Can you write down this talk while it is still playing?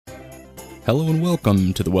Hello and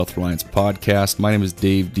welcome to the Wealth Reliance Podcast. My name is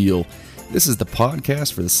Dave Deal. This is the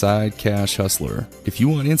podcast for the side cash hustler. If you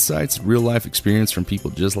want insights and real life experience from people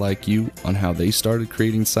just like you on how they started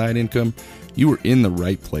creating side income, you are in the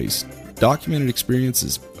right place. Documented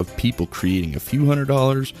experiences of people creating a few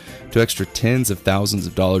 $100s to extra tens of thousands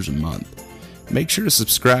of dollars a month. Make sure to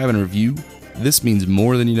subscribe and review. This means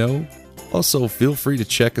more than you know. Also, feel free to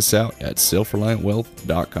check us out at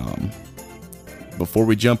selfreliantwealth.com. Before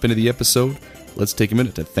we jump into the episode, let's take a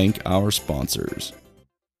minute to thank our sponsors.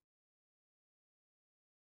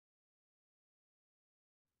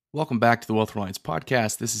 Welcome back to the Wealth Reliance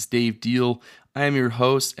Podcast. This is Dave Deal. I am your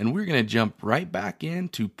host, and we're going to jump right back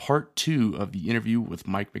into part 2 of the interview with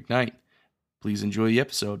Mike McKnight. Please enjoy the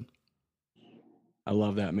episode. I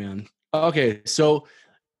love that, man. Okay, so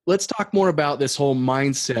let's talk more about this whole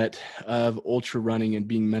mindset of ultra running and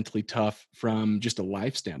being mentally tough from just a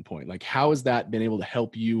life standpoint. Like, how has that been able to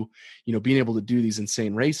help you, being able to do these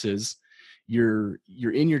insane races? You're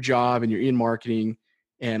in your job and you're in marketing,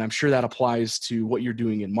 and I'm sure that applies to what you're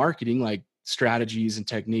doing in marketing, like strategies and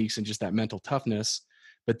techniques and just that mental toughness.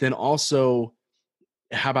 But then also,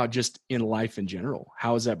 how about just in life in general?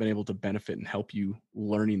 How has that been able to benefit and help you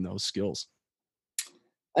learning those skills?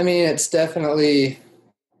 I mean, it's definitely,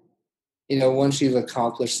 once you've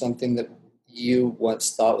accomplished something that you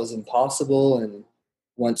once thought was impossible, and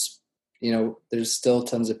once, there's still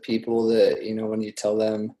tons of people that, when you tell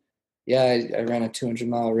them, yeah, I ran a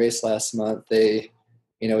 200-mile race last month, they,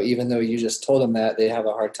 even though you just told them that, they have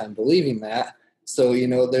a hard time believing that. So,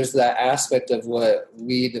 there's that aspect of what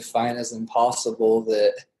we define as impossible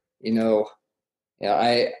that,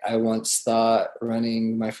 I once thought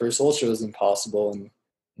running my first ultra was impossible, and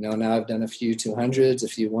now I've done a few 200s, a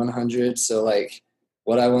few 100s. So like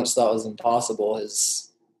what I once thought was impossible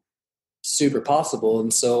is super possible.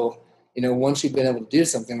 And so, once you've been able to do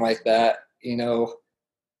something like that,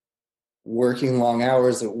 working long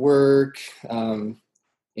hours at work,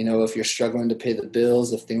 if you're struggling to pay the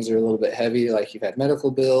bills, if things are a little bit heavy, like you've had medical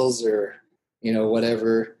bills or,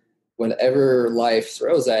 whatever life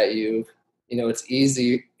throws at you, it's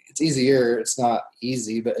easier. It's not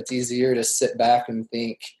easy, but it's easier to sit back and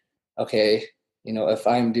think, okay, if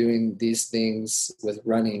I'm doing these things with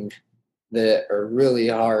running that are really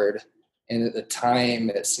hard, and at the time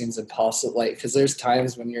it seems impossible, because there's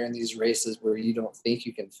times when you're in these races where you don't think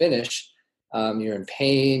you can finish. You're in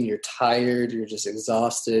pain, you're tired, you're just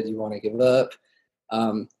exhausted, you want to give up.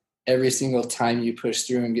 Every single time you push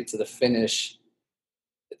through and get to the finish,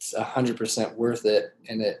 it's 100% worth it.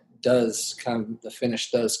 And it does come, the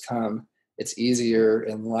finish does come. It's easier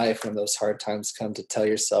in life when those hard times come to tell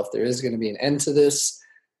yourself there is going to be an end to this.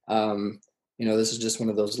 This is just one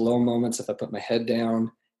of those low moments. If I put my head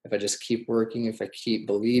down, if I just keep working, if I keep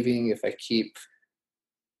believing, if I keep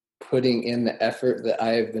putting in the effort that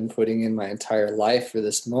I have been putting in my entire life for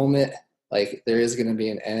this moment, there is going to be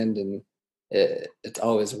an end, and it's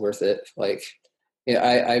always worth it.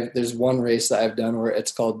 There's one race that I've done where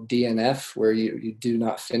it's called DNF, where you do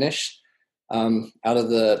not finish. Out of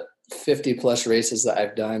the 50 plus races that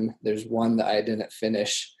I've done, there's one that I didn't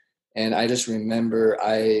finish. And I just remember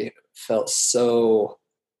I felt so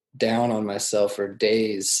down on myself for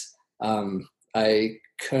days. I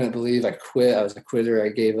couldn't believe I quit. I was a quitter. I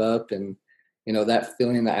gave up. And, that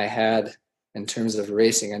feeling that I had in terms of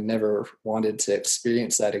racing, I never wanted to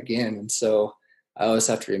experience that again. And so I always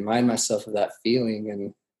have to remind myself of that feeling.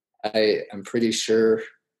 And I'm pretty sure,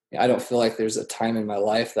 I don't feel like there's a time in my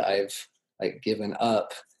life that I've given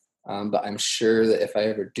up. But I'm sure that if I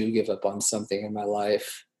ever do give up on something in my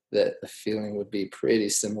life, that the feeling would be pretty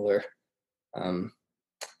similar.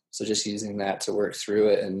 So just using that to work through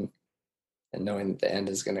it and knowing that the end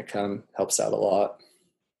is going to come helps out a lot.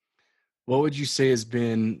 What would you say has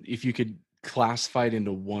been, if you could classify it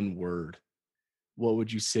into one word, what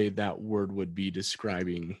would you say that word would be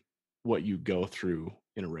describing what you go through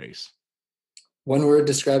in a race? One word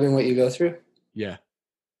describing what you go through? Yeah.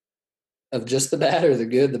 Of just the bad or the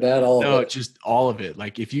good, the bad, all of it? No, just all of it.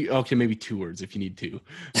 Okay, maybe 2 words if you need to.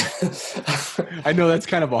 I know that's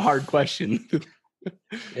kind of a hard question.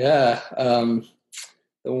 Yeah.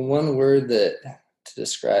 The one word to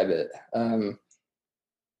describe it. 2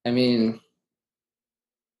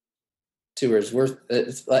 words.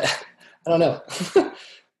 It's I don't know.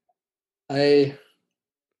 I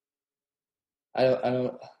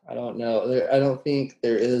don't know. I don't think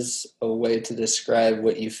there is a way to describe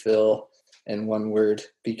what you feel in one word,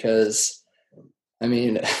 because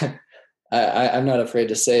I'm not afraid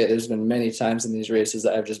to say it. There's been many times in these races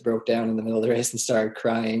that I've just broke down in the middle of the race and started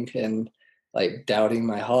crying and doubting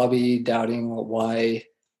my hobby, doubting why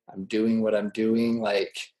I'm doing what I'm doing.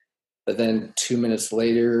 but then 2 minutes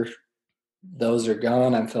later, those are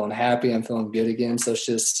gone. I'm feeling happy. I'm feeling good again. So it's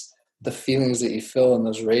just the feelings that you feel in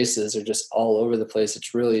those races are just all over the place.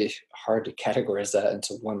 It's really hard to categorize that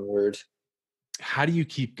into one word. How do you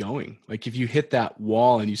keep going? Like if you hit that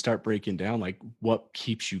wall and you start breaking down, like what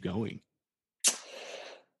keeps you going?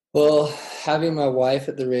 Well, having my wife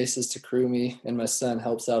at the races to crew me and my son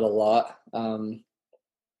helps out a lot.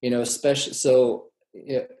 Especially so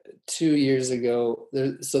 2 years ago,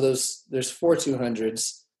 there's 4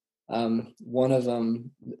 200s. One of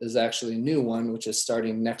them is actually a new one, which is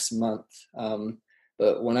starting next month.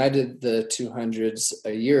 But when I did the 200s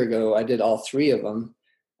a year ago, I did all three of them,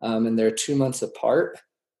 and they're 2 months apart.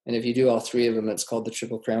 And if you do all three of them, it's called the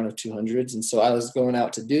Triple Crown of 200s. And so I was going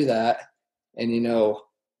out to do that, and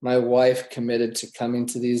my wife committed to coming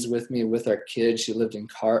to these with me with our kids. She lived in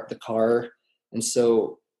the car. And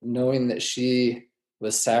so knowing that she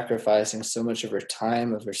was sacrificing so much of her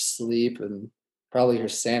time, of her sleep, and probably her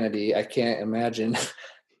sanity, I can't imagine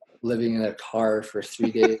living in a car for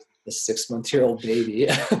 3 days with a 6-month-old baby.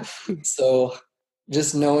 So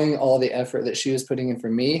just knowing all the effort that she was putting in for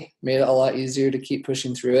me made it a lot easier to keep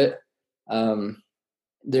pushing through it.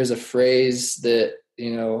 There's a phrase that,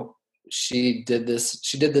 she did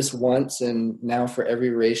this once, and now for every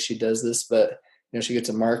race she does this, but she gets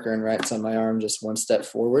a marker and writes on my arm just one step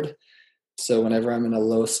forward. So whenever I'm in a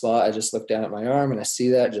low spot, I just look down at my arm and I see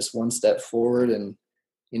that just one step forward. And,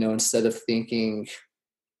 instead of thinking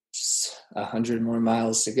 100 more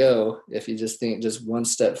miles to go, if you just think just one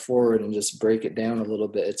step forward and just break it down a little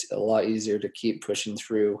bit, it's a lot easier to keep pushing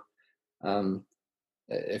through.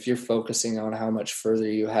 If you're focusing on how much further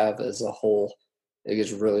you have as a whole, it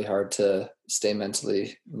gets really hard to stay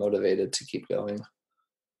mentally motivated to keep going.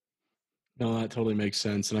 No, that totally makes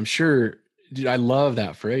sense. And I'm sure, dude, I love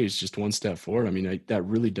that phrase, just one step forward. I mean, that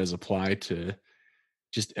really does apply to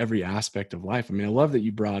just every aspect of life. I mean, I love that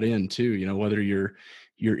you brought in too, whether you're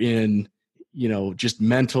in, just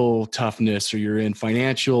mental toughness, or you're in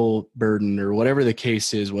financial burden, or whatever the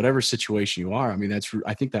case is, whatever situation you are. I mean,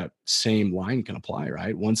 I think that same line can apply,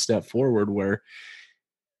 right? One step forward, where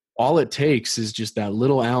all it takes is just that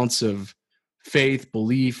little ounce of faith,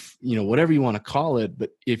 belief, whatever you want to call it.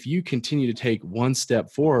 But if you continue to take one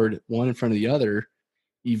step forward, one in front of the other,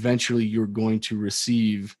 eventually you're going to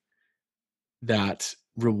receive that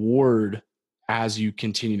reward as you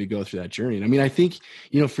continue to go through that journey. And I mean, I think,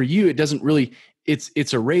 for you, it doesn't really,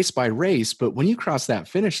 it's a race by race, but when you cross that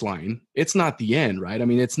finish line, it's not the end, right? I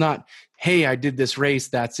mean, it's not, hey, I did this race,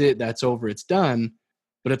 that's it, that's over, it's done.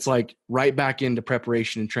 But it's like right back into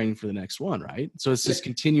preparation and training for the next one, right? So it's this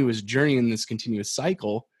continuous journey and this continuous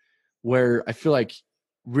cycle where I feel like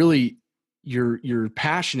really your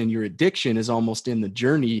passion and your addiction is almost in the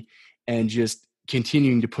journey, and just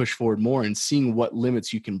continuing to push forward more and seeing what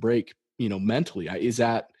limits you can break, mentally. Is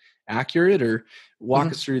that accurate, or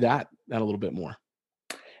walk us through that a little bit more?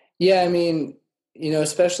 Yeah. I mean,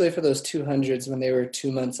 especially for those 200s when they were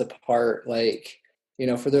 2 months apart,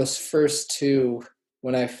 for those first two,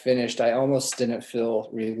 when I finished, I almost didn't feel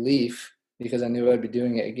relief because I knew I'd be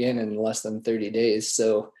doing it again in less than 30 days.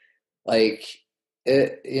 So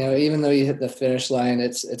even though you hit the finish line,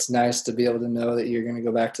 it's nice to be able to know that you're going to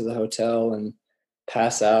go back to the hotel and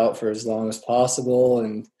pass out for as long as possible.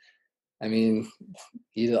 And I mean,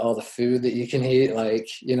 eat all the food that you can eat,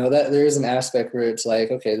 that there is an aspect where it's like,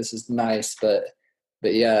 okay, this is nice, but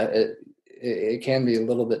yeah, it can be a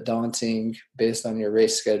little bit daunting based on your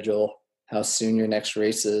race schedule, how soon your next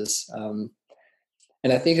race is. And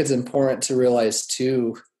I think it's important to realize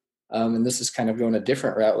too, and this is kind of going a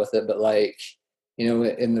different route with it, but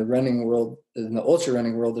in the running world, in the ultra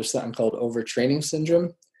running world, there's something called overtraining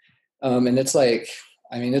syndrome. And it's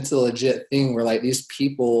it's a legit thing where these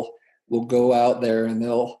people will go out there and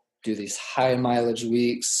they'll do these high mileage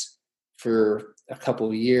weeks for a couple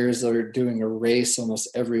of years. They're doing a race almost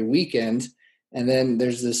every weekend. And then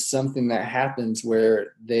there's something that happens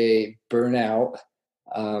where they burn out.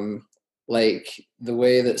 The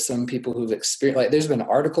way that some people who've experienced, there's been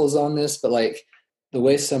articles on this, but the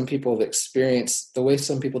way some people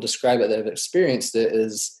describe it that have experienced it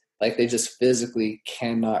is they just physically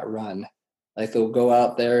cannot run. They'll go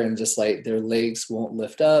out there and just their legs won't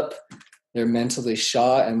lift up. They're mentally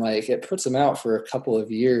shot, and it puts them out for a couple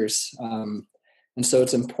of years. And so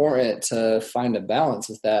it's important to find a balance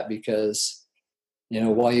with that, because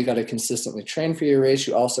while you got to consistently train for your race,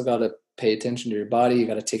 you also got to pay attention to your body. You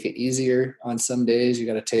got to take it easier on some days. You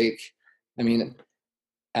got to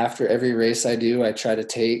after every race I do, I try to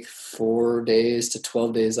take 4 days to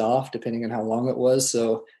 12 days off, depending on how long it was.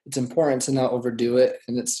 So it's important to not overdo it.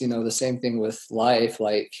 And it's, the same thing with life.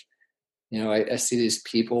 I see these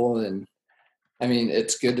people, and I mean,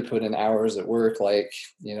 it's good to put in hours at work. Like,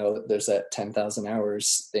 there's that 10,000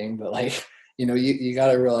 hours thing, but like, you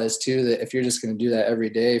got to realize too, that if you're just going to do that every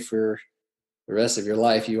day for the rest of your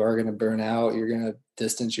life, you are going to burn out. You're going to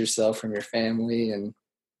distance yourself from your family. And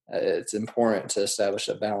it's important to establish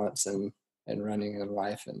a balance in running in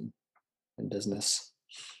life and business.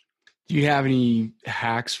 Do you have any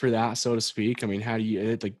hacks for that, so to speak? I mean, how do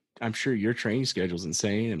you, like, I'm sure your training schedule is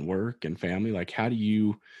insane, and work and family. Like, how do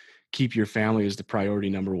you keep your family as the priority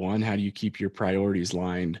number one? How do you keep your priorities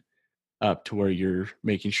lined up to where you're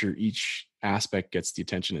making sure each aspect gets the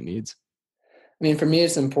attention it needs? I mean, for me,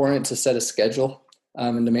 it's important to set a schedule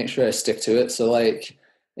and to make sure I stick to it. So like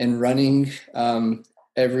in running,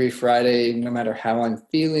 every Friday, no matter how I'm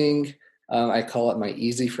feeling, I call it my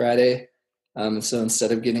easy Friday. So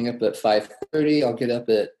instead of getting up at 5:30, I'll get up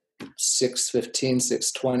at 6:15,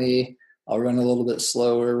 6:20. I'll run a little bit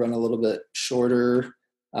slower, run a little bit shorter.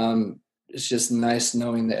 It's just nice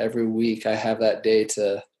knowing that every week I have that day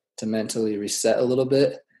to mentally reset a little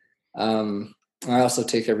bit. I also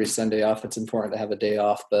take every Sunday off. It's important to have a day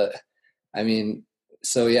off, but I mean,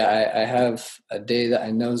 so yeah, I have a day that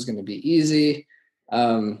I know is going to be easy.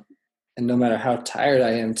 And no matter how tired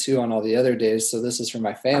I am too on all the other days. So this is for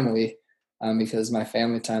my family, because my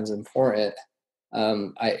family time is important.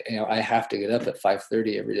 I have to get up at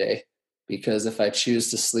 5:30 every day, because if I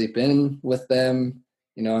choose to sleep in with them,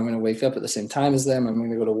 I'm going to wake up at the same time as them. I'm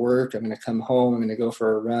going to go to work. I'm going to come home. I'm going to go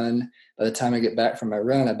for a run. By the time I get back from my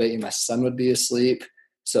run, I bet you my son would be asleep.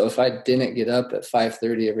 So if I didn't get up at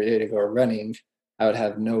 5:30 every day to go running, I would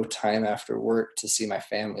have no time after work to see my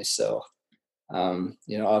family. So,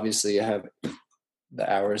 obviously you have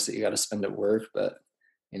the hours that you got to spend at work, but,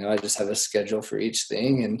 I just have a schedule for each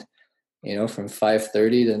thing. And, from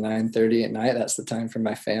 5:30 to 9:30 at night, that's the time for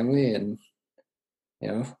my family. And,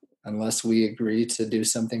 unless we agree to do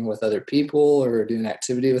something with other people or do an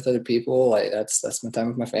activity with other people, like that's my time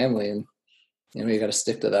with my family. And, you got to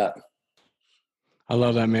stick to that. I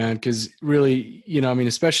love that, man. Cause really, I mean,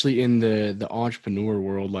 especially in the entrepreneur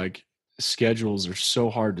world, like schedules are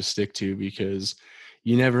so hard to stick to, because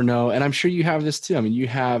you never know. And I'm sure you have this too. I mean, you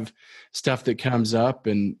have stuff that comes up,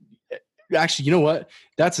 and actually, you know what?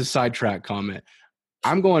 That's a sidetrack comment.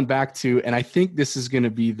 I'm going back to, and I think this is going to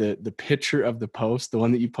be the picture of the post, the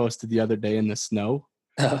one that you posted the other day in the snow.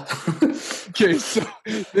 Okay, so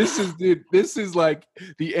this is like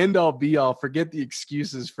the end all be all. Forget the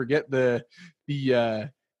excuses. Forget the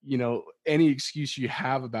any excuse you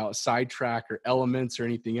have about sidetrack or elements or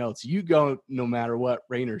anything else. You go no matter what,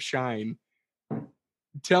 rain or shine.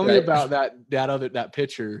 Tell me about that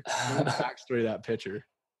picture. Tell me the backstory of that picture.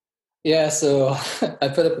 Yeah, so I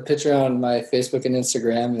put up a picture on my Facebook and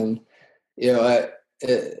Instagram, and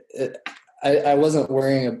I wasn't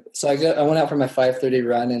wearing so I went out for my 5:30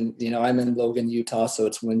 run, and I'm in Logan, Utah, so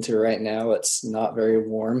it's winter right now. It's not very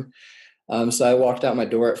warm. So I walked out my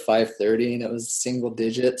door at 5:30, and it was single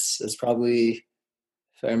digits. It was probably,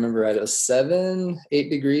 if I remember right, it was 7, 8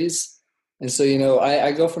 degrees. And so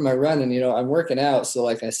I go for my run, and I'm working out, so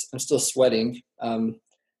like I'm still sweating.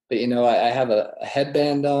 But I have a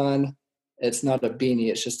headband on. It's not a beanie;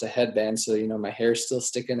 it's just a headband. So my hair's still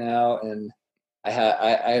sticking out, and I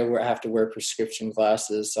have to wear prescription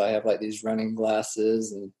glasses. So I have like these running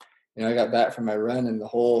glasses, and I got back from my run, and the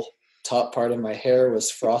whole top part of my hair was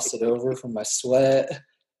frosted over from my sweat.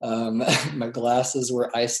 My glasses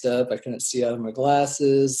were iced up. I couldn't see out of my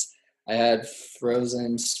glasses. I had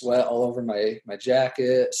frozen sweat all over my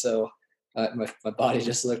jacket. So my body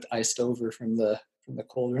just looked iced over from the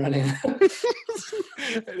cold running.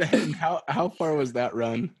 And how far was that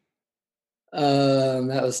run?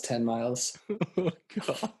 That was 10 miles. Oh,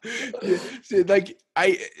 God. Like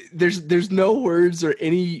there's no words or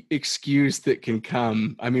any excuse that can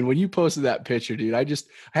come. I mean, when you posted that picture, dude, I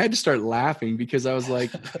had to start laughing, because I was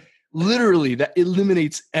like, literally that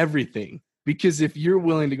eliminates everything. Because if you're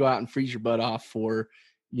willing to go out and freeze your butt off for,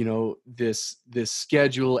 this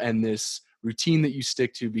schedule and this routine that you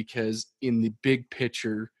stick to, because in the big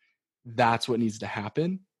picture, that's what needs to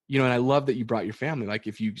happen. And I love that you brought your family. Like,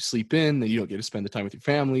 if you sleep in, then you don't get to spend the time with your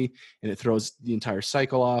family, and it throws the entire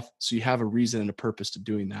cycle off. So you have a reason and a purpose to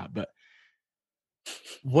doing that. But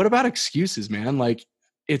what about excuses, man? Like,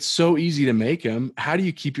 it's so easy to make them. How do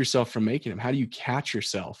you keep yourself from making them? How do you catch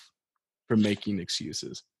yourself from making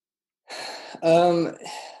excuses? So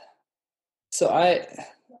I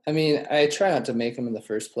try not to make them in the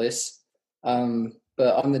first place.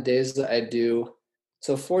 But on the days that I do,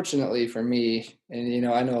 so fortunately for me, and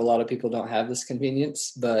I know a lot of people don't have this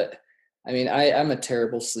convenience, but I'm a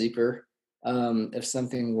terrible sleeper. If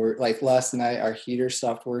something were like last night, our heater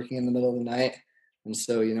stopped working in the middle of the night. And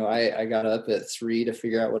so, I got up at 3 to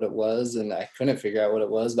figure out what it was, and I couldn't figure out what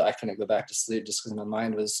it was, but I couldn't go back to sleep just because my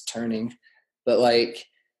mind was turning. But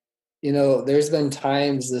there's been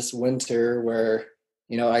times this winter where,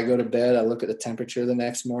 I go to bed, I look at the temperature the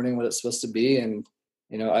next morning, what it's supposed to be. And,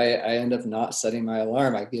 I end up not setting my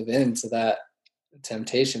alarm. I give in to that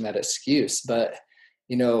temptation, that excuse. But,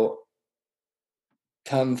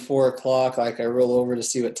 come 4:00, like I roll over to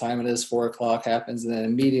see what time it is, 4:00 happens. And then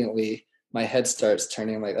immediately my head starts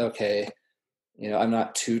turning. I'm like, okay, I'm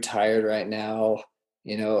not too tired right now.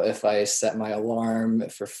 If I set my alarm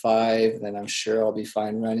for 5, then I'm sure I'll be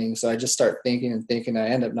fine running. So I just start thinking and thinking. I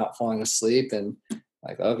end up not falling asleep and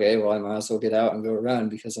like, okay, well, I might as well get out and go run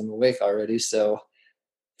because I'm awake already. So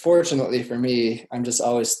fortunately for me, I'm just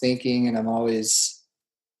always thinking, and I'm always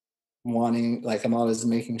I'm always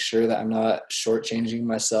making sure that I'm not shortchanging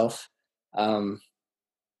myself.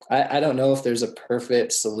 I don't know if there's a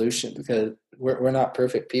perfect solution because we're not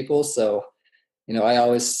perfect people. So, I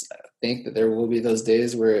always think that there will be those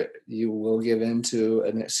days where you will give in to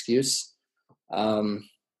an excuse. And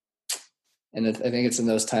I think it's in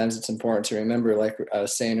those times it's important to remember, like I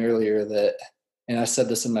was saying earlier, that, and I said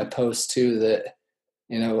this in my post too, that,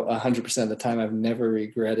 100% of the time I've never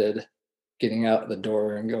regretted getting out the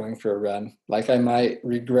door and going for a run. Like I might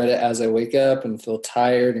regret it as I wake up and feel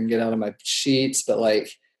tired and get out of my sheets, but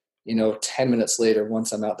 10 minutes later,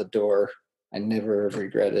 once I'm out the door, I never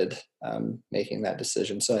regretted making that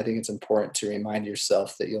decision. So I think it's important to remind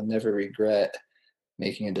yourself that you'll never regret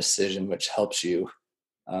making a decision which helps you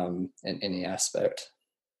in any aspect.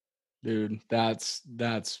 Dude, that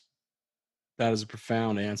is a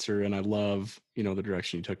profound answer. And I love, the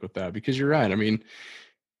direction you took with that, because you're right. I mean,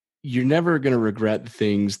 you're never going to regret the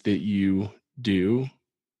things that you do,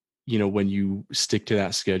 when you stick to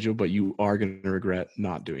that schedule, but you are going to regret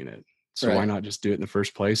not doing it. So right. Why not just do it in the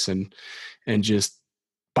first place and just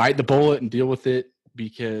bite the bullet and deal with it?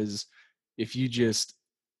 Because if you just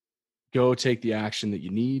go take the action that you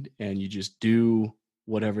need and you just do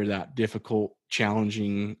whatever that difficult,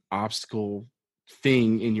 challenging obstacle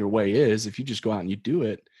thing in your way is, if you just go out and you do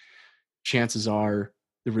it, chances are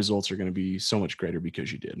the results are going to be so much greater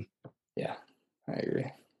because you did. Yeah, I agree.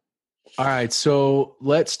 All right. So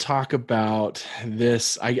let's talk about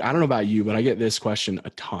this. I don't know about you, but I get this question a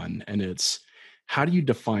ton, and it's, how do you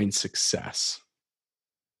define success?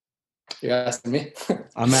 You're asking me?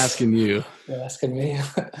 I'm asking you. You're asking me?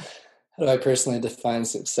 How do I personally define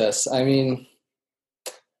success? I mean,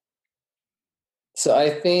 so I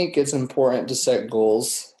think it's important to set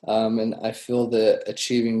goals. And I feel that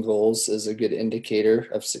achieving goals is a good indicator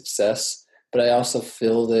of success. But I also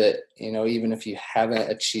feel that, even if you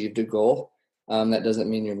haven't achieved a goal, that doesn't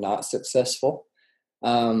mean you're not successful.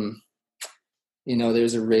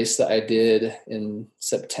 There's a race that I did in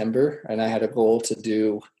September, and I had a goal to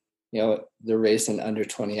do, the race in under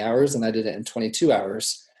 20 hours, and I did it in 22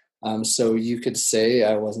 hours. So you could say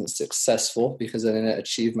I wasn't successful because I didn't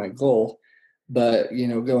achieve my goal. But,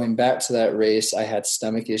 going back to that race, I had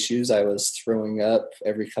stomach issues. I was throwing up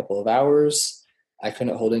every couple of hours. I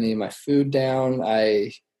couldn't hold any of my food down.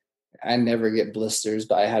 I never get blisters,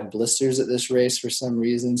 but I had blisters at this race for some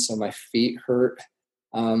reason. So my feet hurt.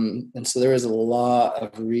 And so there was a lot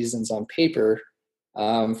of reasons on paper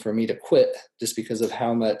for me to quit, just because of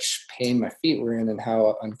how much pain my feet were in and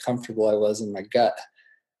how uncomfortable I was in my gut.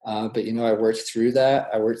 But, I worked through that.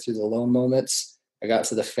 I worked through the low moments. I got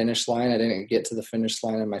to the finish line. I didn't get to the finish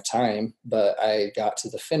line in my time, but I got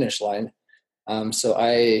to the finish line. So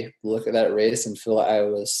I look at that race and feel like I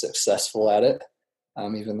was successful at it,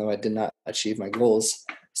 even though I did not achieve my goals.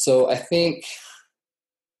 So I think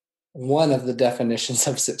one of the definitions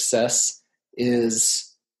of success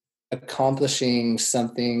is accomplishing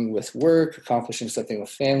something with work, accomplishing something with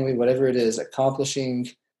family, whatever it is, accomplishing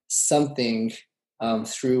something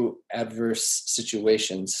through adverse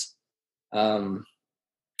situations.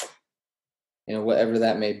 Whatever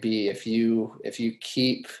that may be. If you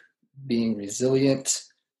keep being resilient,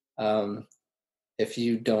 if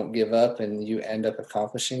you don't give up and you end up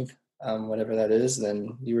accomplishing whatever that is,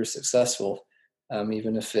 then you were successful.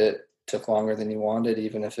 Even if it took longer than you wanted,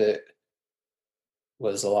 even if it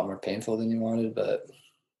was a lot more painful than you wanted. But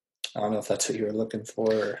I don't know if that's what you were looking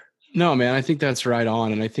for. Or... No, man, I think that's right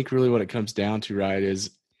on. And I think really what it comes down to, right,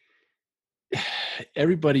 is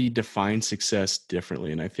everybody defines success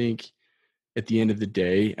differently. And I think at the end of the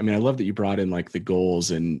day, I mean, I love that you brought in like the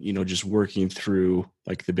goals and, just working through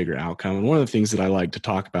like the bigger outcome. And one of the things that I like to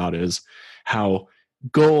talk about is how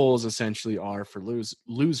goals essentially are for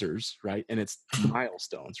losers, right? And it's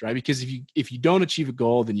milestones, right? Because if you don't achieve a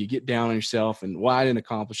goal, then you get down on yourself and, well, I didn't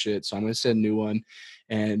accomplish it, so I'm going to set a new one,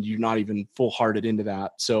 and you're not even full-hearted into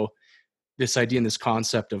that. So this idea and this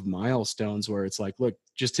concept of milestones, where it's like, look,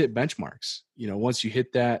 just hit benchmarks. Once you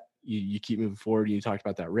hit that, you keep moving forward. You talked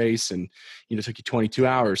about that race, and it took you 22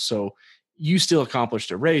 hours. So you still accomplished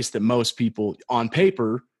a race that most people on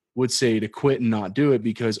paper would say to quit and not do it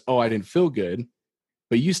because, oh, I didn't feel good.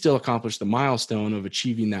 But you still accomplished the milestone of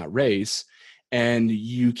achieving that race, and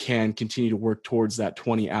you can continue to work towards that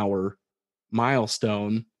 20-hour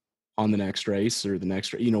milestone on the next race or the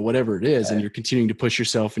next, whatever it is. And you're continuing to push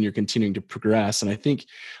yourself and you're continuing to progress. And I think,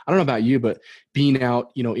 I don't know about you, but being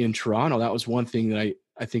out, in Toronto, that was one thing that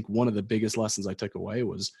I think one of the biggest lessons I took away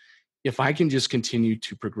was, if I can just continue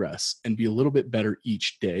to progress and be a little bit better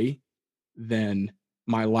each day, then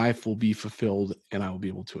my life will be fulfilled and I will be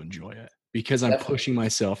able to enjoy it because I'm pushing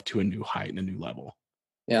myself to a new height and a new level.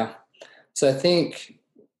 Yeah. So I think,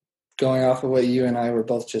 going off of what you and I were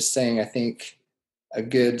both just saying, I think a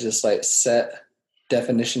good, just like set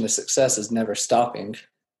definition of success is never stopping.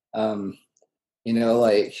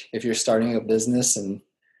 Like if you're starting a business, and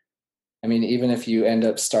I mean, even if you end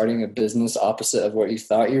up starting a business opposite of what you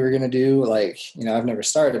thought you were going to do, like, I've never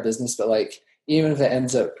started a business, but like, even if it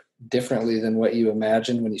ends up differently than what you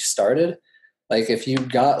imagined when you started, like if you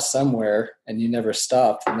got somewhere and you never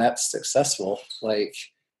stopped, then that's successful. Like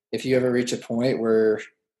if you ever reach a point where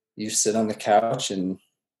you sit on the couch and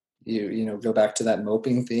you go back to that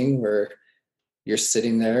moping thing where you're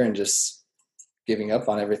sitting there and just giving up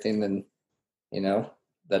on everything, then,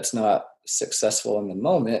 that's not successful in the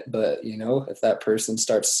moment. But, if that person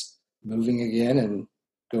starts moving again and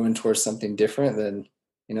going towards something different, then,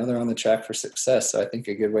 they're on the track for success. So I think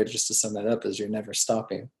a good way just to sum that up is you're never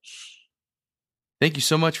stopping. Thank you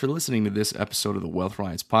so much for listening to this episode of the Wealth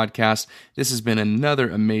Reliance Podcast. This has been another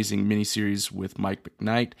amazing mini-series with Mike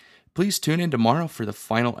McKnight. Please tune in tomorrow for the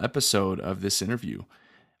final episode of this interview.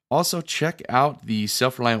 Also, check out the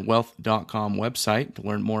selfreliantwealth.com website to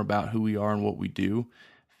learn more about who we are and what we do.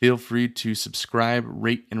 Feel free to subscribe,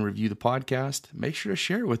 rate, and review the podcast. Make sure to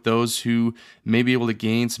share it with those who may be able to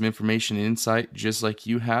gain some information and insight just like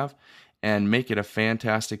you have, and make it a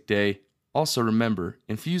fantastic day. Also remember,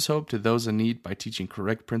 infuse hope to those in need by teaching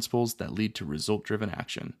correct principles that lead to result-driven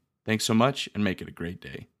action. Thanks so much, and make it a great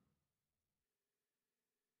day.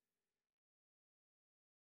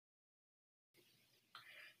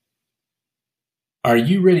 Are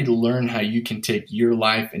you ready to learn how you can take your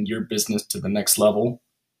life and your business to the next level?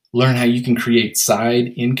 Learn how you can create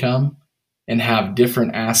side income and have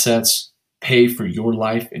different assets pay for your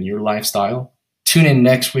life and your lifestyle? Tune in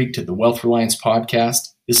next week to the Wealth Reliance Podcast.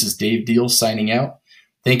 This is Dave Deal signing out.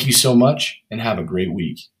 Thank you so much and have a great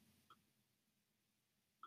week.